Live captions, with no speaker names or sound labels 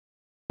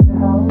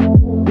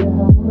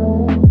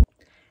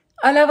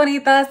Hola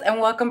bonitas, and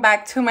welcome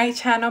back to my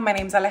channel. My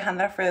name is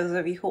Alejandra for those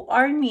of you who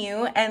are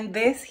new, and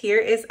this here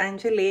is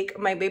Angelique,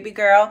 my baby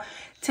girl.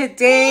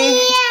 Today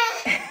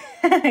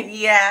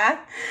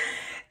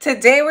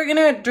today we're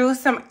gonna do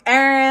some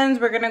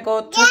errands. We're gonna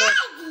go to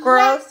the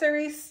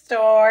grocery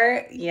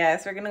store.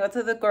 Yes, we're gonna go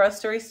to the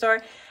grocery store,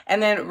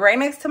 and then right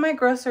next to my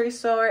grocery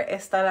store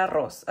está el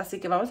arroz,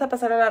 así que vamos a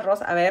pasar al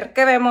arroz a ver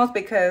qué vemos,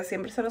 because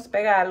siempre se nos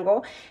pega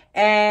algo.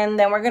 And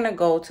then we're gonna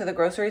go to the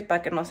groceries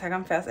para que no se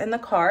hagan feas in the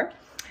car.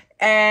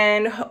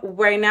 And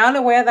right now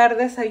le voy a dar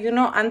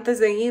desayuno antes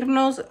de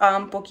irnos,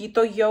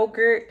 poquito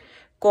yogurt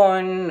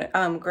con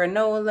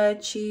granola,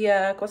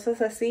 chía,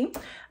 cosas así,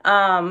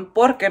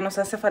 porque nos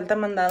hace falta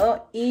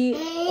mandado, y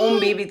un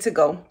baby to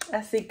go.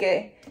 Así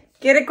que,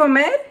 ¿quiere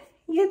comer?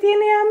 ¿Ya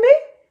tiene hambre?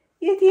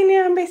 ¿Ya tiene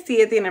hambre? Sí,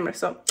 ya tiene hambre.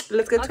 So,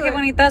 let's get to it. Okay,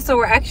 bonita, so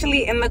we're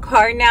actually in the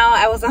car now.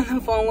 I was on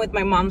the phone with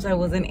my mom, so I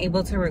wasn't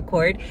able to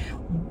record.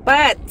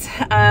 But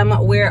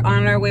we're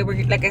on our way.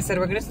 Like I said,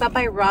 we're gonna stop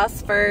by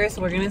Ross first.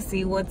 We're gonna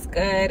see what's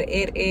good.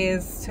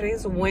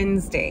 Today's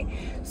Wednesday,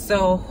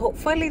 so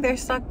hopefully they're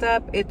stocked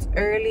up. It's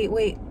early.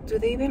 Wait, do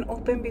they even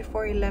open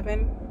before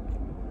 11?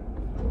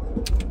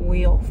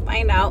 We'll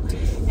find out.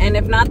 And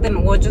if not,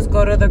 then we'll just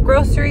go to the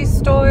grocery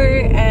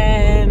store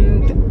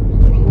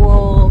and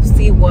we'll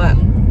see what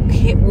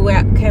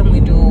can we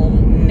do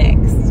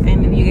next.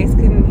 And if you guys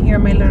can hear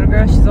my little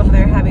girl, she's over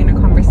there having a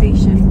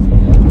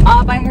conversation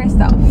all by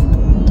herself.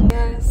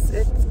 Yes,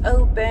 it's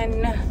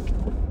open.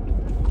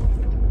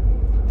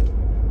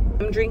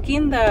 I'm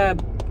drinking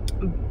the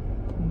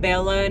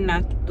Bella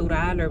Natural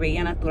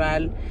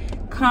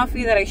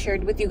coffee that I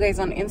shared with you guys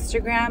on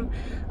Instagram.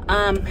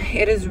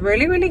 It is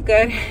really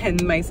good,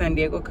 and my San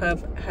Diego cup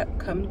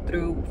come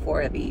through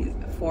for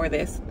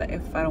this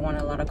if I don't want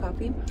a lot of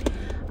coffee.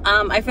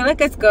 I feel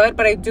like it's good,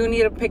 but I do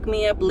need to pick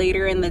me up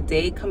later in the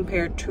day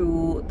compared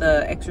to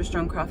the extra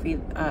strong coffee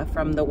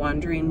from the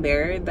Wandering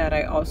Bear that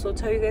I also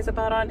tell you guys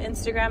about on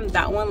Instagram.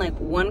 That one, like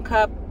 1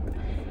 cup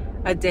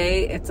a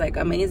day, it's like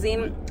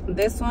amazing.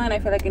 This one, I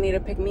feel like I need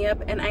to pick me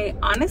up, and I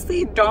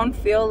honestly don't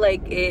feel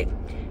like it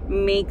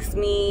makes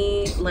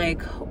me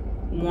like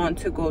want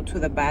to go to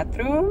the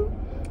bathroom.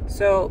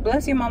 So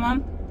bless you,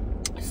 mama.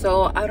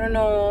 So I don't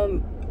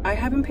know, I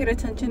haven't paid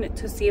attention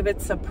to see if it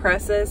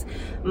suppresses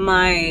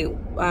my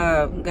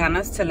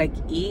ganas to like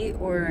eat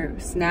or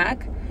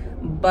snack,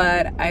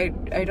 but I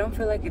don't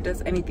feel like it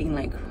does anything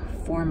like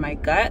for my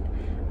gut.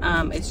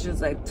 It's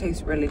just like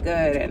tastes really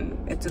good, and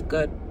it's a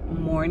good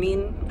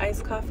morning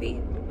iced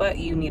coffee, but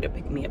you need to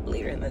pick me up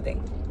later in the day.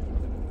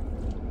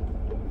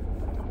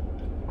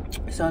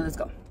 So let's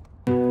go.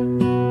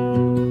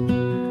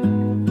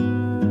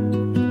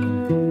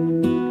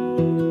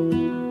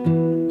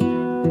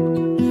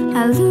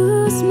 I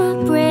lose my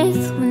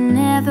breath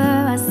whenever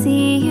I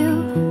see you.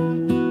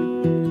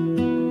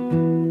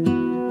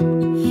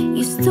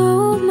 You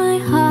stole my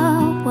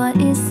heart, what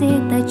is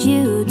it that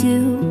you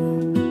do?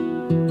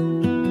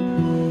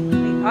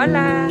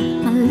 Hola.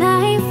 My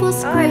life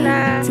was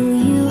great till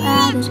you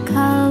added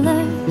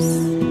colors.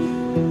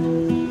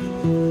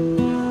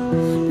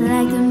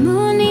 Like the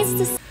moon needs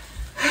to.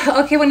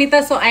 Okay,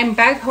 bonita, so I'm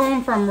back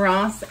home from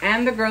Ross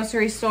and the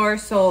grocery store.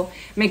 So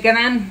me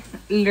quedan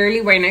literally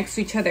right next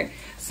to each other.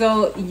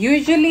 So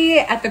usually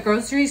at the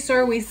grocery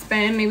store we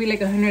spend maybe like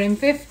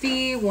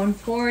 150,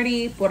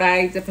 140 por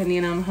ahí,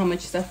 depending on how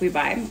much stuff we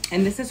buy.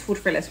 And this is food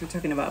for less we're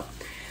talking about.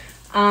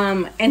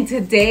 And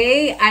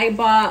today I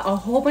bought a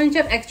whole bunch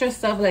of extra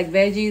stuff, like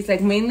veggies,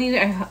 like mainly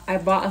I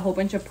bought a whole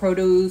bunch of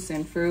produce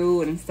and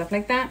fruit and stuff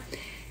like that.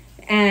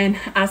 And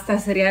hasta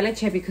cereal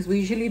leche, because we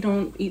usually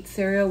don't eat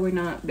cereal, we're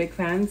not big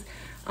fans.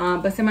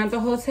 But se me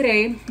antojó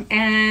today,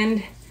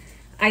 and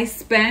I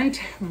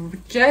spent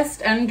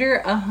just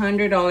under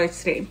 $100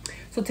 today.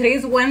 So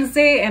today's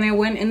Wednesday, and I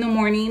went in the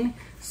morning.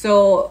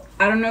 So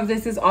I don't know if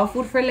this is all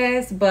food for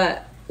less,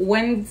 but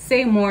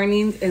Wednesday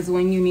mornings is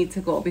when you need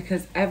to go,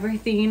 because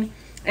everything.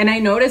 And I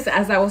noticed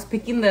as I was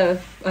picking the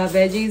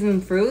veggies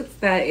and fruits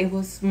that it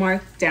was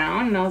marked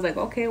down, and I was like,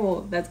 okay,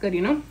 well, that's good,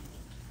 you know.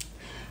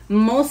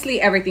 Mostly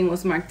everything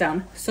was marked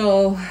down.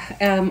 So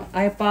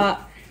I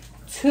bought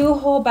 2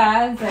 whole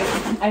bags. Like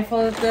I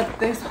filled up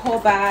this whole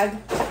bag.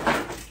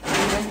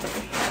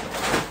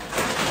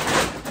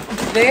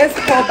 This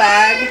whole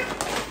bag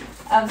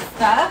of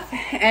stuff,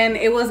 and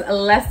it was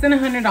less than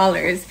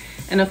 $100.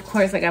 And of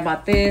course, like I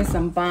bought this,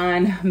 some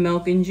bun,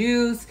 milk and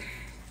juice,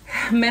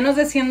 menos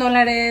de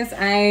 $100.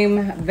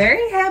 I'm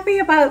very happy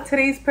about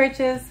today's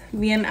purchase.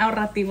 Bien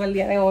ahorrativo el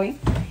día de hoy.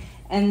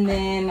 And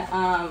then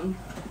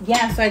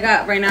yeah, so I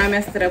got, right now I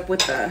messed it up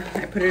with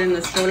I put it in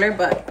the stroller,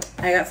 but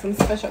I got some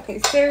Special K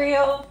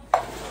cereal.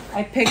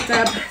 I picked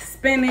up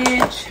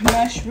spinach,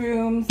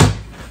 mushrooms,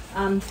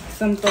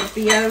 some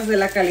tortillas de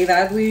la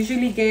calidad. We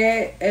usually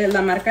get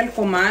la marca El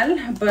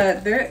Comal,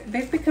 but they're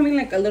becoming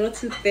like a little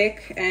too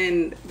thick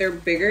and they're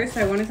bigger,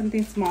 so I wanted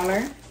something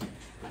smaller.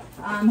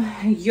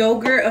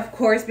 Yogurt, of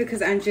course,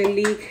 because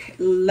Angelique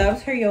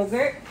loves her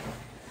yogurt.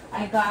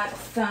 I got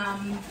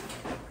some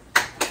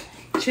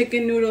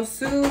chicken noodle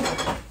soup.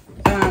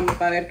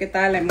 Para ver qué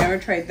tal. I've never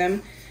tried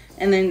them.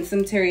 And then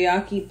some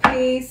teriyaki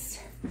paste.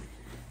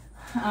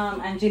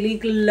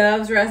 Angelique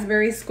loves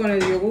raspberries con el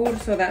yogur,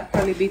 so that'll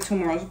probably be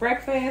tomorrow's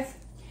breakfast.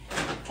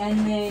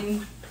 And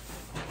then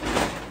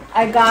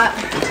I got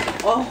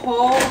a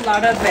whole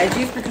lot of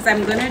veggies because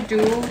I'm gonna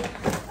do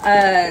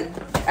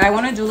I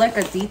want to do like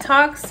a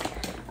detox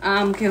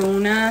que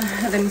una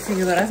de mis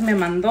seguidoras me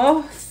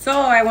mandó, so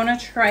I want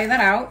to try that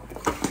out.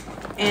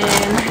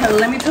 And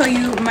let me tell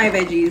you my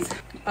veggies.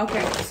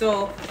 Okay,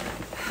 so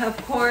of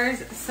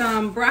course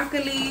some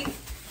broccoli.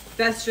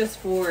 That's just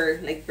for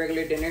like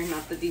regular dinner,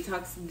 not the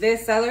detox.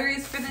 This celery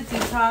is for the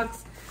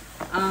detox.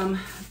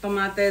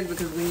 Tomates,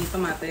 because we need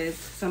tomates.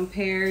 Some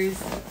pears,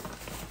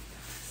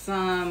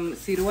 some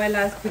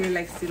ciruelas. Peter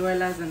likes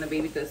ciruelas and the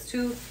baby does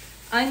too.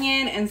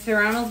 Onion and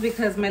serranos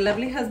because my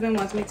lovely husband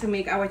wants me to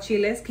make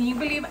aguachiles. Can you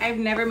believe I've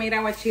never made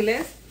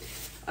aguachiles?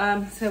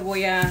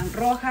 Cebolla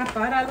roja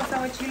para los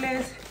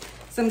aguachiles.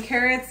 Some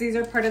carrots. These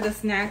are part of the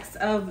snacks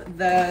of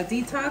the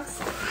detox.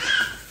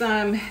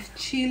 Some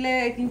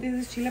chile, I think this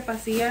is chile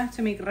pasilla,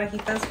 to make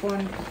rajitas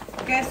con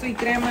queso y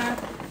crema.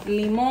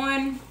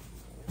 Limon.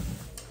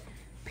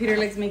 Peter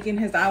likes making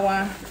his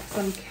agua.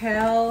 Some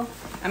kale.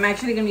 I'm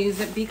actually going to use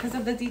it because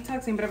of the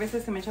detox. Siempre a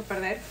veces se me echa a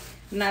perder.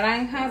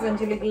 Naranjas.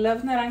 Angelique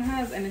loves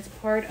naranjas and it's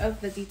part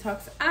of the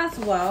detox as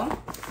well.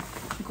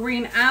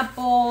 Green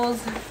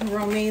apples.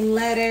 Romaine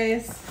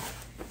lettuce.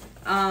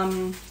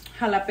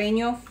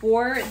 Jalapeno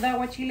for the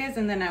aguachiles.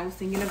 And then I was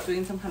thinking of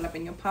doing some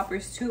jalapeno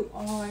poppers too.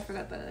 Oh, I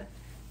forgot the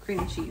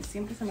cream cheese.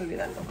 Siempre se me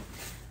olvida algo.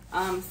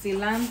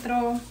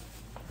 Cilantro.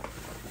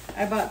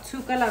 I bought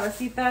 2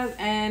 calabacitas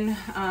and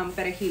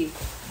perejil.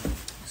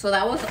 So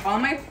that was all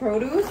my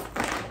produce.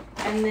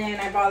 And then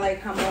I bought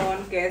like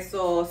jamon,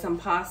 queso, some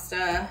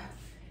pasta.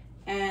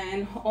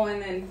 And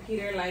then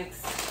Peter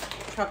likes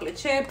chocolate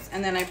chips.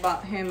 And then I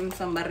bought him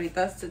some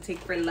barritas to take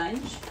for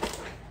lunch.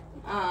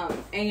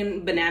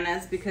 And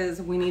bananas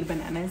because we need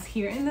bananas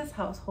here in this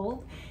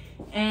household.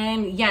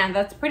 And yeah,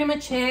 that's pretty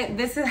much it.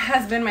 This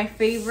has been my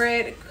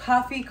favorite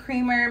coffee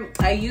creamer.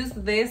 I use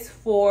this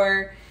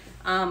for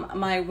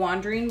my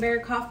Wandering Bear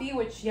coffee,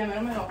 which ya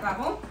me lo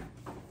acabo.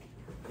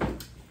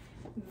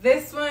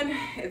 This one,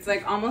 it's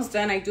like almost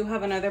done. I do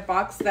have another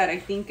box that I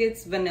think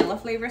it's vanilla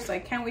flavor, so I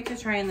can't wait to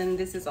try. And then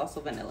this is also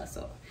vanilla,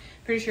 so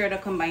pretty sure it'll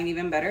combine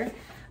even better.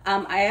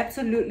 I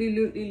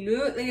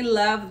absolutely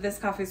love this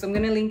coffee, so I'm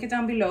gonna link it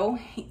down below.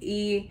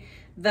 Y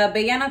the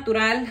Bella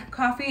Natural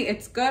coffee,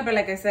 it's good, but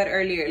like I said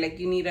earlier, like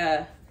you need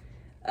an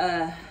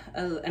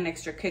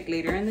extra kick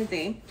later in the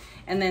day.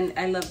 And then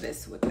I love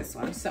this with this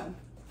one, so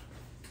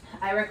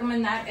I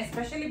recommend that,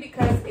 especially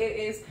because it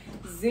is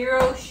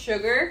 0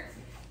 sugar.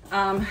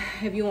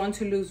 If you want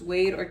to lose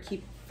weight or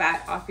keep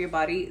fat off your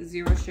body,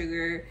 0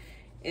 sugar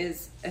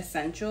is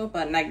essential,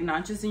 but like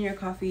not just in your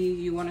coffee.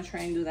 You want to try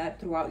and do that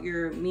throughout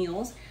your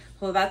meals.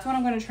 So that's what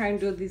I'm going to try and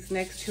do these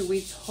next 2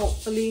 weeks.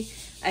 Hopefully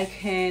I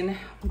can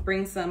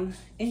bring some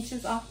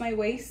inches off my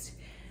waist.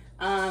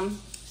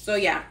 So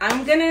yeah,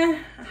 I'm gonna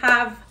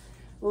have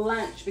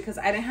lunch because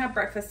I didn't have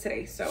breakfast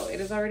today. So it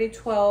is already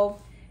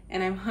 12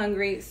 and I'm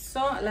hungry.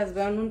 So las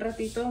veo en un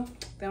ratito.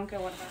 Tengo que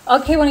aguardar.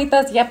 Ok,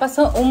 bonitas, ya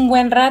pasó un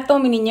buen rato.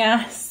 Mi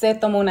niña se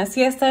tomó una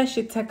siesta.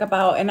 She took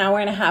about an hour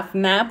and a half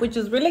nap, which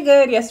is really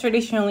good.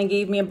 Yesterday she only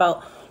gave me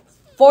about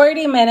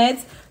 40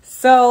 minutes.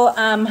 So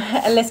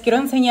les quiero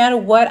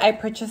enseñar what I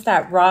purchased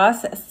at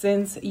Ross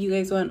since you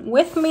guys went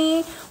with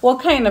me. Well,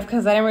 kind of,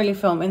 because I didn't really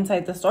film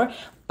inside the store.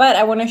 But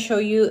I want to show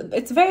you,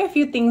 it's very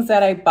few things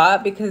that I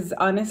bought because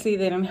honestly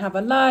they didn't have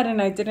a lot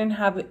and I didn't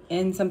have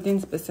in something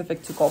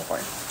specific to go for.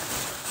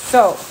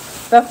 So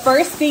the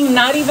first thing,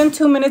 not even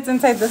 2 minutes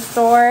inside the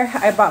store,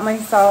 I bought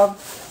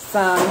myself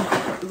some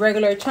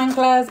regular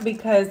chanclas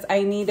because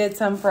I needed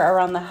some for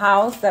around the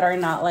house that are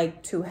not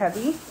like too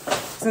heavy.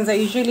 Since I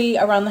usually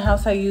around the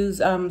house I use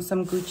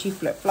some Gucci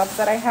flip-flops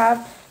that I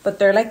have, but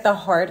they're like the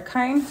hard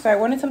kind. So I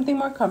wanted something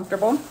more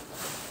comfortable.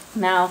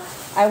 Now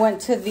I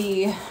went to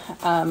the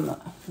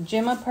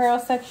gym apparel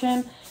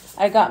section.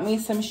 I got me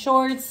some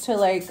shorts to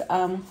like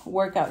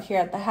work out here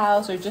at the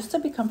house or just to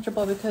be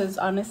comfortable because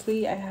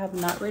honestly I have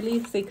not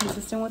really stayed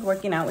consistent with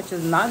working out, which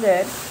is not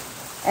good.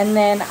 And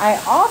then I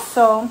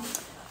also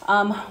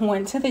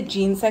went to the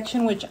jeans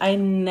section, which I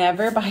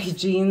never buy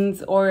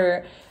jeans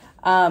or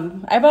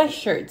I buy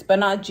shirts but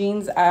not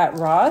jeans at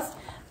Ross.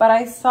 But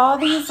I saw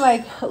these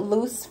like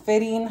loose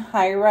fitting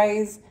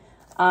high-rise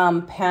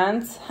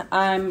pants.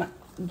 I'm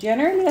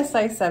generally a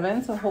size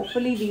 7, so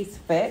hopefully these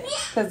fit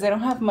because they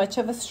don't have much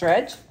of a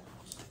stretch.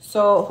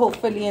 So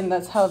hopefully, and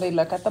that's how they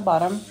look at the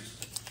bottom.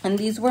 And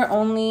these were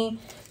only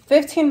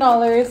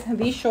 $15.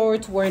 These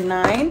shorts were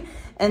 $9.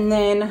 And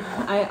then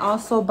I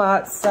also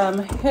bought some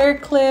hair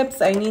clips.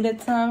 I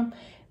needed some.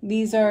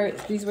 These were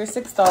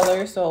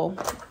 $6, so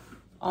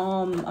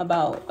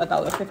about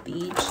 $1.50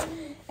 each.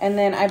 And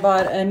then I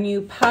bought a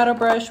new powder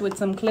brush with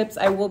some clips.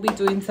 I will be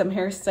doing some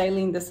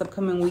hairstyling this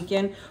upcoming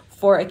weekend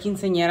for a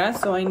quinceañera,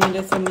 so I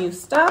needed some new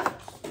stuff.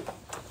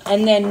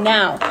 And then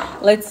now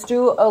let's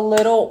do a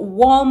little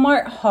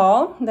Walmart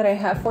haul that I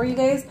have for you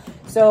guys.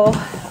 So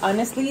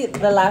honestly,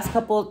 the last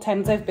couple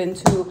times I've been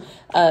to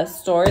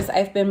stores,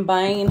 I've been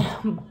buying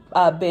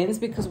bins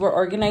because we're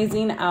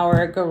organizing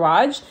our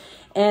garage.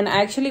 And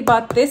I actually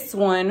bought this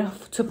one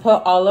to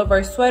put all of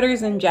our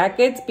sweaters and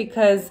jackets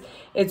because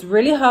it's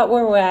really hot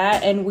where we're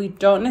at and we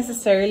don't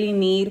necessarily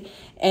need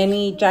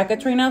any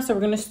jackets right now. So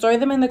we're going to store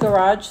them in the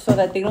garage so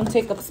that they don't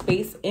take up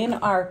space in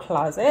our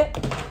closet.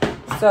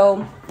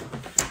 So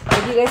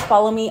if you guys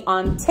follow me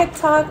on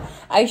TikTok,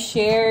 I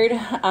shared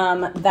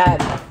that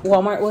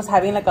Walmart was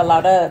having like a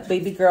lot of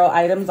baby girl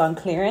items on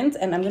clearance,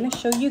 and I'm gonna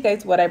show you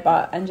guys what I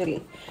bought,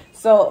 Angelique.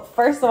 So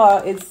first of all,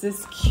 it's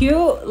this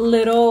cute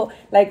little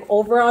like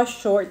overall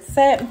short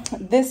set.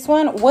 This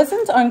one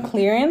wasn't on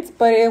clearance,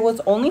 but it was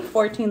only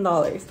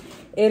 $14.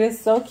 It is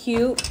so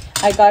cute.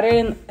 I got it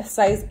in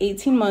size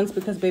 18 months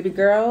because baby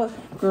girl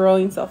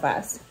growing so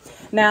fast.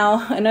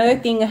 Now, another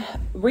thing,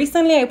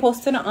 recently I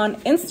posted on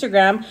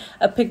Instagram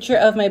a picture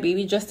of my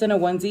baby just in a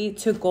onesie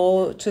to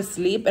go to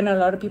sleep. And a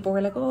lot of people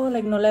were like, oh,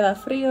 like, no le da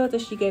frío,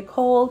 does she get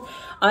cold?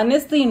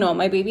 Honestly, no,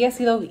 my baby ha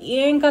sido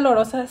bien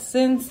calorosa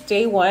since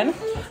day one.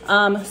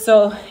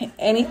 So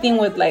anything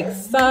with like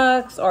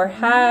socks or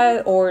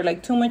hat or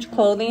like too much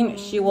clothing,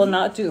 she will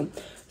not do.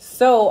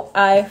 So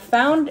I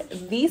found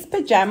these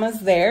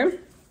pajamas there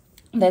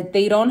that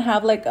they don't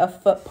have like a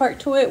foot part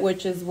to it,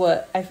 which is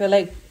what I feel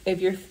like if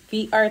your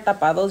feet are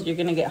tapados, you're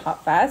gonna get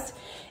hot fast.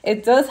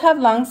 It does have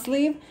long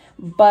sleeve,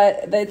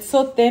 but it's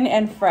so thin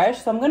and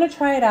fresh. So I'm gonna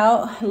try it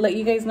out, let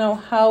you guys know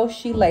how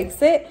she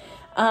likes it.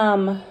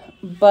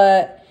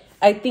 But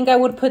I think I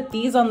would put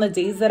these on the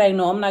days that I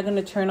know I'm not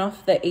gonna turn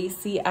off the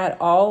AC at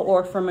all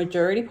or for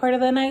majority part of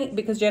the night,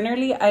 because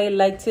generally I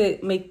like to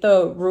make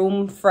the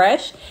room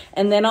fresh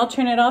and then I'll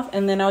turn it off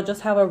and then I'll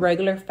just have a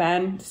regular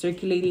fan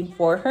circulating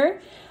for her.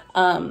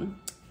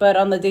 But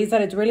on the days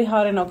that it's really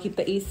hot and I'll keep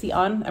the AC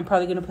on, I'm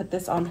probably gonna put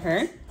this on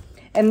her.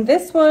 And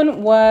this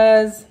one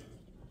was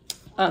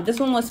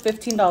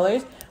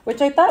 $15,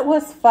 which I thought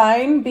was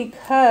fine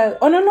because,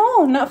 oh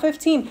no, not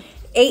 15,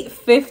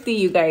 $8.50,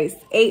 you guys,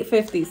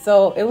 $8.50.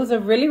 So it was a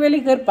really, really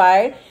good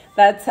buy.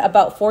 That's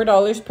about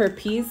 $4 per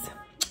piece,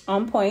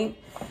 on point.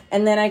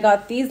 And then I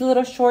got these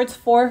little shorts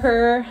for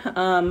her.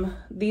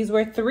 These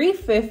were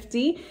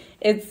 $3.50.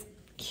 It's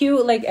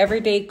cute, like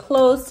everyday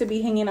clothes to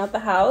be hanging out the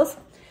house.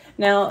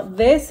 Now,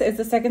 this is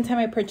the second time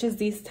I purchased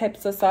these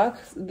types of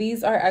socks.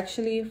 These are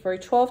actually for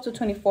 12 to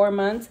 24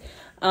 months.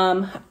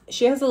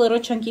 She has a little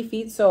chunky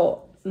feet,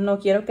 so no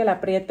quiero que la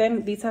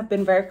aprieten. These have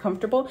been very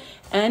comfortable.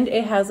 And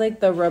it has like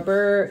the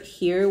rubber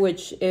here,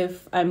 which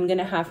if I'm going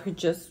to have her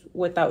just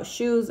without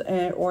shoes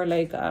or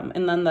like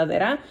en la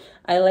andadera,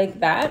 I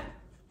like that.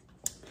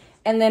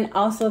 And then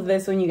also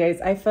this one, you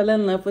guys, I fell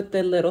in love with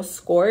the little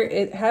skirt.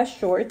 It has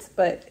shorts,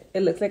 but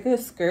it looks like a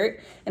skirt.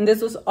 And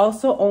this was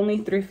also only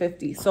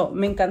 $3.50. So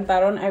me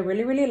encantaron. I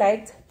really, really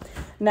liked.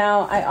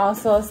 Now, I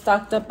also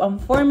stocked up on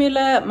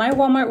formula. My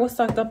Walmart was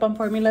stocked up on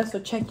formula, so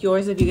check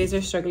yours if you guys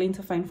are struggling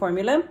to find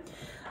formula.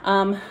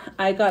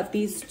 I got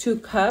these 2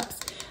 cups.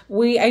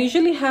 I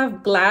usually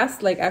have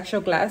glass, like actual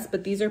glass,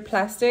 but these are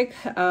plastic.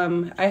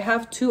 I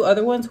have 2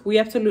 other ones we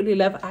absolutely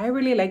love. I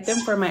really like them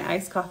for my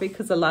iced coffee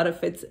because a lot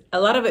of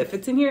it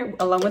fits in here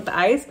along with the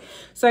ice.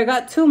 So I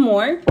got 2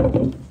 more.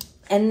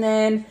 And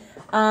then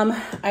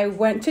I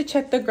went to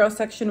check the girls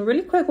section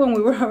really quick when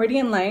we were already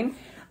in line.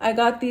 I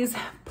got these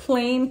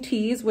plain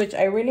tees, which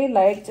I really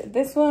liked.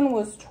 This one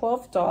was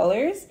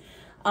 $12.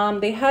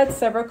 They had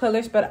several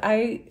colors, but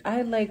I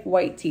like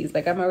white tees.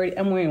 Like I'm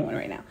wearing one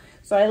right now.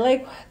 So I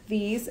like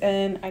these,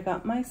 and I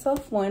got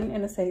myself one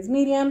in a size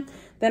medium.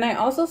 Then I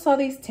also saw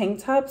these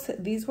tank tops.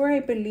 These were, I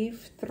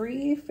believe,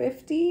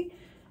 $3.50.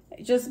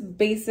 Just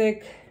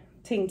basic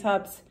tank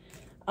tops.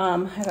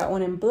 I got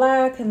one in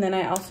black, and then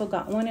I also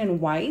got one in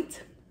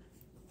white.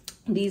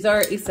 These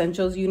are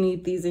essentials. You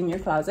need these in your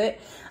closet.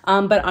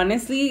 But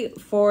honestly,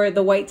 for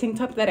the white tank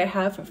top that I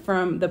have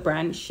from the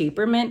brand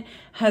SHAPERMINT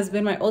has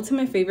been my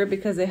ultimate favorite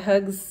because it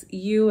hugs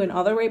you in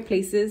all the right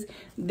places.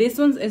 This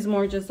one is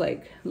more just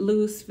like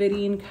loose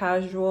fitting,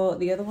 casual.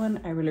 The other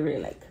one I really,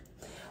 really like.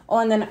 Oh,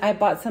 and then I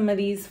bought some of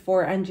these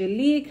for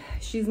Angelique.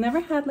 She's never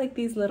had like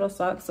these little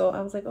socks, so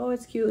I was like, oh,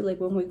 it's cute like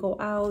when we go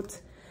out.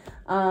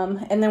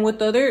 And then with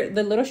the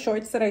little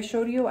shorts that I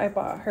showed you, I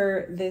bought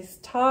her this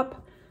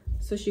top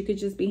so she could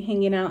just be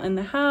hanging out in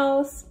the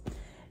house.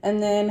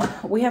 And then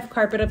we have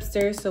carpet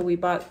upstairs, so we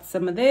bought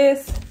some of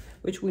this,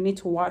 which we need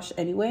to wash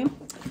anyway.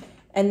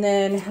 And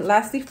then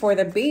lastly, for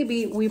the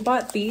baby, we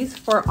bought these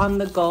for on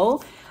the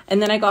go. And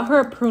then I got her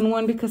a prune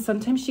one because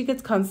sometimes she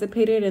gets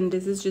constipated, and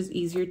this is just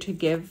easier to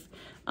give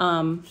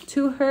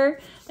to her.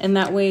 And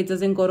that way it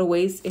doesn't go to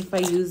waste if I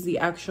use the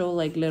actual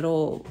like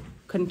little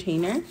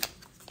container.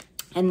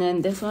 And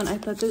then this one, I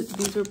thought that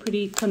these were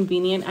pretty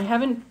convenient. I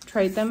haven't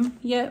tried them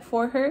yet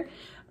for her,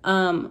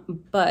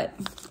 but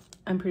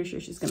I'm pretty sure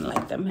she's gonna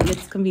like them, and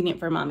it's convenient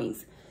for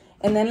mommies.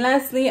 And then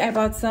lastly, I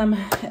bought some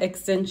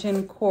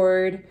extension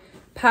cord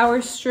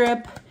power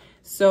strip.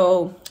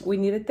 So we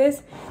needed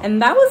this,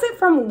 and that was it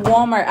from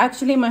Walmart.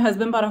 Actually, my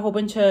husband bought a whole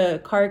bunch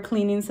of car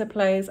cleaning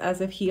supplies,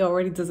 as if he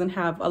already doesn't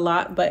have a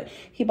lot, but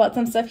he bought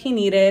some stuff he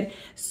needed.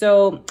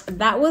 So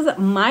that was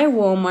my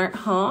Walmart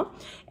haul,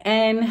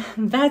 and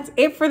that's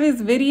it for this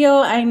video.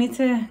 I need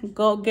to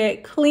go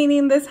get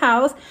cleaning this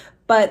house,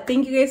 but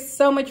thank you guys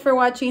so much for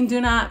watching.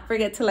 Do not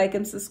forget to like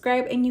and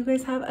subscribe, and you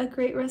guys have a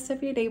great rest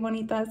of your day,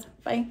 bonitas.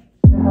 Bye.